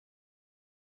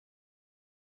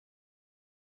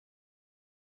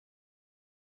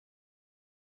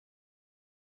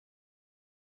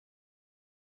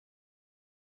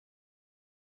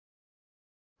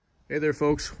Hey there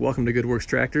folks, welcome to GoodWorks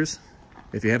Tractors.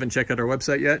 If you haven't checked out our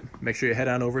website yet, make sure you head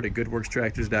on over to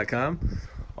goodworkstractors.com.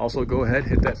 Also go ahead,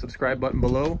 hit that subscribe button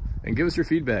below and give us your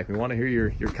feedback. We want to hear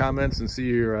your comments and see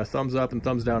your thumbs up and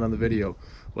thumbs down on the video.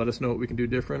 Let us know what we can do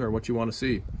different or what you want to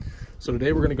see. So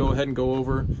today we're going to go ahead and go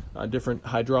over different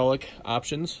hydraulic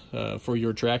options for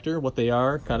your tractor, what they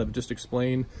are, kind of just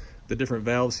explain the different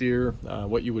valves here,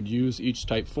 what you would use each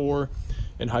type for,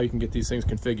 and how you can get these things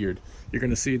configured. You're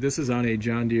going to see this is on a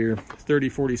John Deere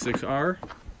 3046R.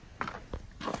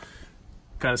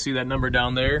 Kind of see that number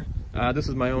down there. This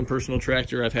is my own personal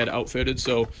tractor I've had outfitted,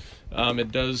 so I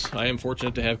am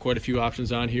fortunate to have quite a few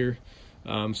options on here.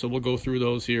 So we'll go through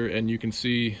those here and you can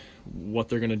see what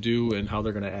they're going to do and how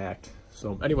they're going to act.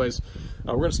 So anyways,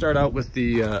 we're going to start out with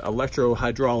the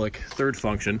Electro-Hydraulic third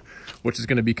function, which is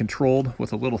going to be controlled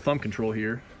with a little thumb control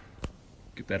here.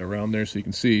 Get that around there so you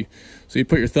can see. So you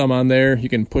put your thumb on there, you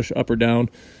can push up or down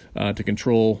to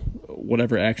control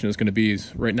whatever action is going to be.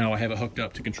 Right now I have it hooked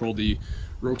up to control the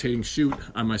rotating chute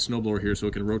on my snowblower here so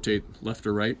it can rotate left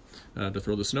or right to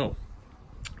throw the snow.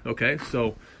 Okay,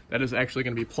 so that is actually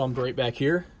going to be plumbed right back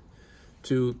here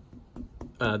to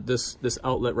this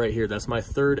outlet right here. That's my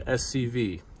third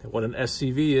SCV. What an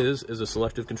SCV is a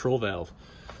selective control valve.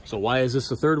 So why is this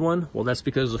the third one? Well, that's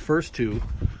because the first two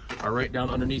are right down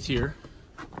underneath here.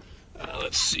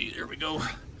 Let's see, there we go.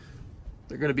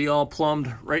 They're going to be all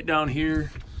plumbed right down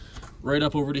here, right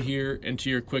up over to here, into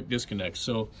your quick disconnect.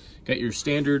 So got your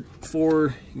standard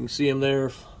 4, you can see them there,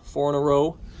 4 in a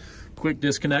row, quick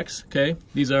disconnects, okay?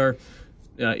 These are,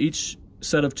 each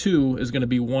set of 2 is going to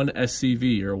be one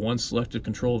SCV, or one selective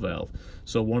control valve.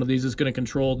 So one of these is going to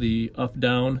control the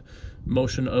up-down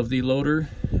motion of the loader,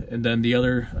 and then the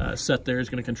other set there is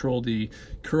going to control the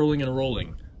curling and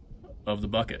rolling of the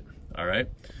bucket, all right?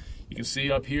 You can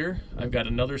see up here, I've got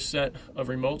another set of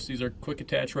remotes. These are quick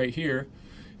attach right here,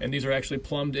 and these are actually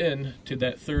plumbed in to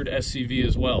that third SCV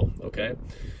as well, okay?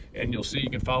 And you'll see you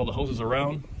can follow the hoses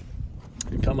around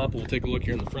and come up. We'll take a look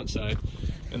here on the front side,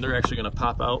 and they're actually gonna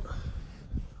pop out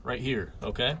right here,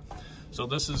 okay? So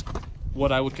this is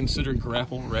what I would consider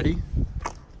grapple ready.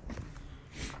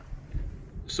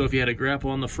 So if you had a grapple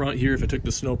on the front here, if I took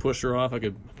the snow pusher off, I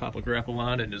could pop a grapple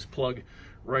on and just plug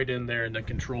right in there and then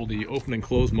control the open and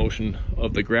close motion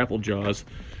of the grapple jaws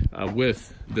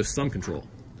with this thumb control,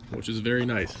 which is very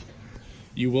nice.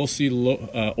 You will see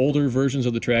older versions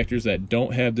of the tractors that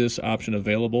don't have this option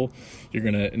available. You're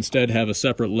going to instead have a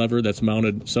separate lever that's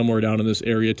mounted somewhere down in this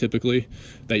area typically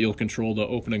that you'll control the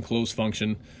open and close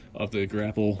function of the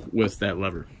grapple with that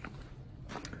lever.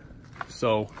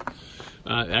 So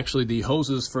actually the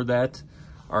hoses for that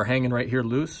are hanging right here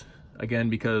loose, again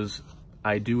because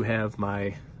I do have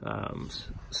my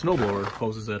snowblower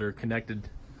hoses that are connected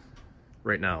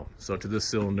right now. So to this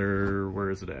cylinder,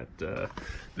 where is it at?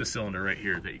 This cylinder right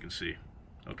here that you can see,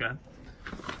 okay?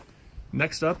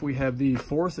 Next up, we have the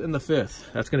 4th and the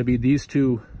 5th. That's gonna be these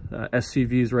two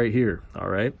SCVs right here, all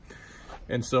right?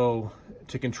 And so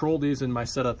to control these in my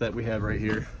setup that we have right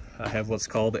here, I have what's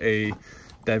called a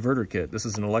diverter kit. This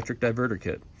is an electric diverter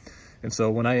kit. And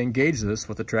so when I engage this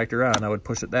with the tractor on, I would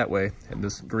push it that way, and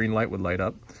this green light would light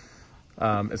up.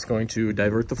 It's going to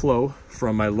divert the flow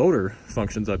from my loader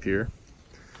functions up here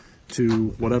to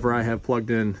whatever I have plugged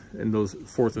in those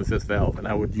 4th and 5th valve. And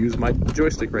I would use my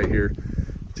joystick right here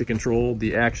to control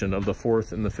the action of the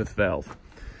 4th and the 5th valve.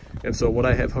 And so what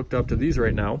I have hooked up to these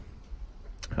right now,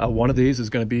 one of these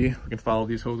is going to be, we can follow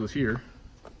these hoses here,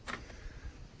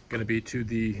 going to be to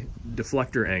the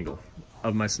deflector angle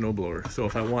of my snowblower. So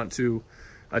if I want to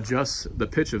adjust the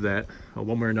pitch of that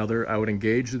one way or another, I would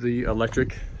engage the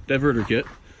electric diverter kit,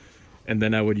 and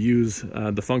then I would use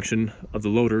the function of the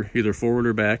loader, either forward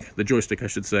or back, the joystick I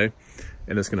should say,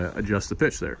 and it's going to adjust the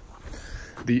pitch there.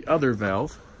 The other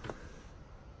valve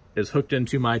is hooked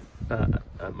into my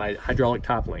my hydraulic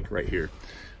top link right here,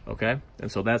 okay?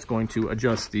 And so that's going to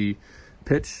adjust the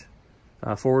pitch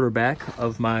forward or back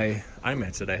of my eye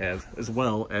match that I have, as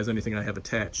well as anything I have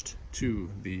attached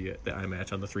to the eye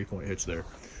match on the 3-point hitch there.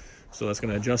 So that's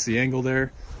going to adjust the angle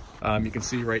there. You can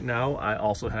see right now I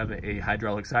also have a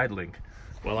hydraulic side link.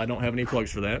 Well, I don't have any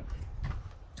plugs for that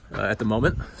at the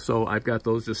moment, so I've got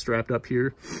those just strapped up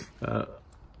here,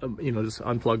 you know, just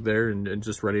unplugged there and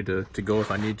just ready to go if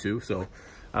I need to. So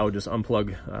I would just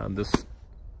unplug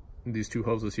these two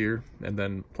hoses here and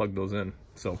then plug those in.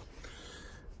 So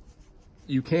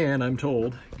you can, I'm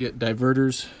told, get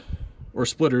diverters or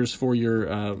splitters for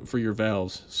your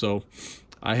valves. So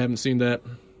I haven't seen that.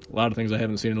 A lot of things I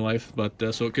haven't seen in life,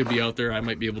 but so it could be out there. I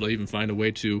might be able to even find a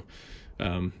way to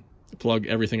plug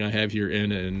everything I have here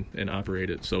in and operate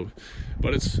it. So,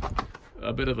 but it's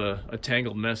a bit of a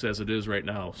tangled mess as it is right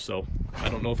now, so I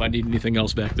don't know if I need anything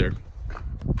else back there.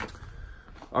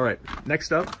 All right,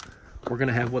 next up, we're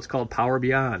gonna have what's called Power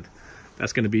Beyond.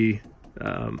 That's gonna be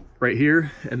right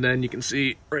here, and then you can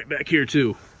see right back here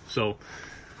too. So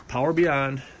Power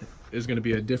Beyond is gonna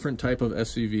be a different type of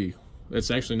SCV.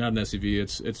 It's actually not an SCV,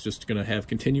 it's just gonna have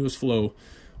continuous flow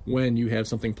when you have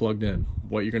something plugged in.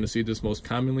 What you're gonna see this most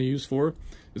commonly used for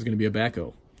is gonna be a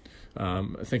backhoe.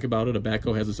 Think about it, a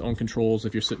backhoe has its own controls.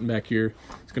 If you're sitting back here,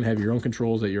 it's going to have your own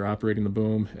controls that you're operating the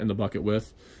boom and the bucket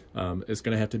with. It's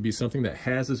going to have to be something that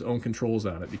has its own controls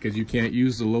on it, because you can't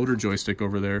use the loader joystick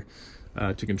over there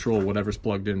to control whatever's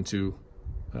plugged into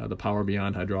the Power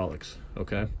Beyond hydraulics,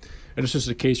 okay? And it's just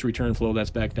a case return flow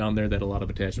that's back down there that a lot of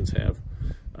attachments have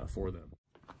for them.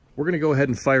 We're going to go ahead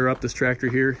and fire up this tractor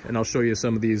here, and I'll show you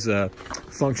some of these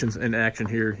functions in action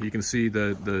here. You can see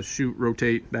the chute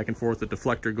rotate back and forth, the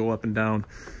deflector go up and down,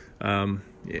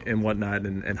 and whatnot,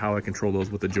 and how I control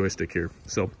those with the joystick here.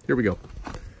 So here we go.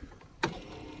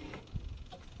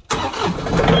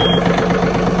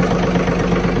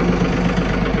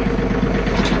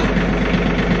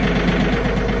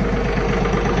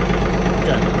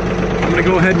 Okay. I'm going to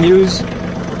go ahead and use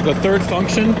the third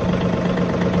function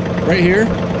right here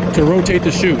to rotate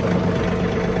the chute.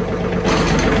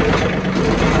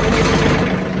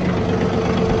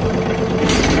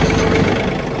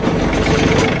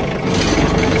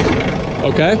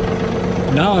 Okay,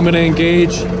 now I'm going to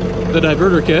engage the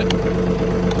diverter kit.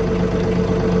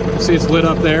 See, it's lit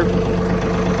up there.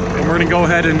 And we're going to go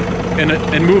ahead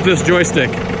and move this joystick.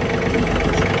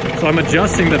 So I'm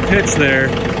adjusting the pitch there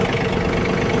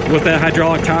with that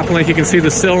hydraulic top link. You can see the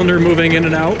cylinder moving in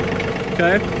and out.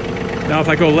 Okay. Now if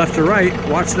I go left to right,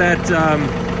 watch that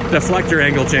deflector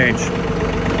angle change.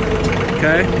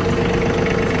 Okay?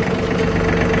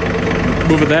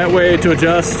 Move it that way to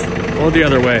adjust, or the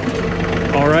other way.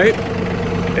 All right?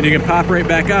 And you can pop right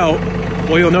back out.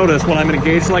 Well, you'll notice when I'm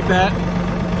engaged like that,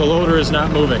 the loader is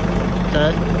not moving.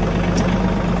 Okay?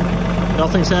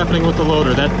 Nothing's happening with the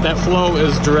loader. That flow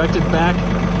is directed back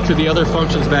to the other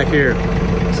functions back here.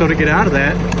 So to get out of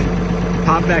that,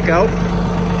 pop back out,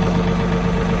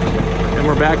 and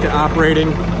we're back to operating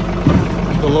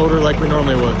the loader like we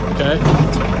normally would, okay?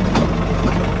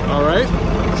 All right.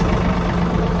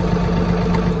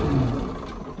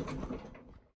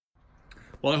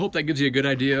 Well, I hope that gives you a good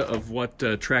idea of what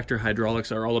tractor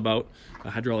hydraulics are all about.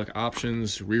 Hydraulic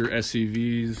options, rear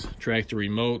SCVs, tractor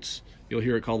remotes. You'll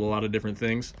hear it called a lot of different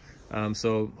things.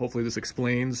 So hopefully this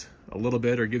explains a little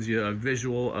bit, or gives you a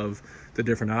visual of the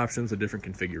different options, the different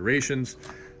configurations,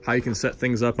 how you can set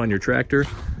things up on your tractor.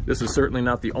 This is certainly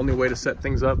not the only way to set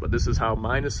things up, but this is how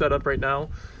mine is set up right now.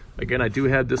 Again, I do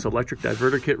have this electric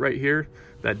diverter kit right here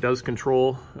that does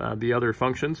control the other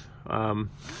functions.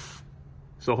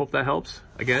 So hope that helps.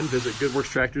 Again, visit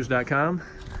goodworkstractors.com.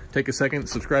 Take a second,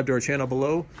 subscribe to our channel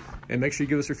below, and make sure you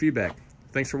give us your feedback.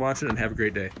 Thanks for watching, and have a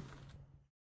great day.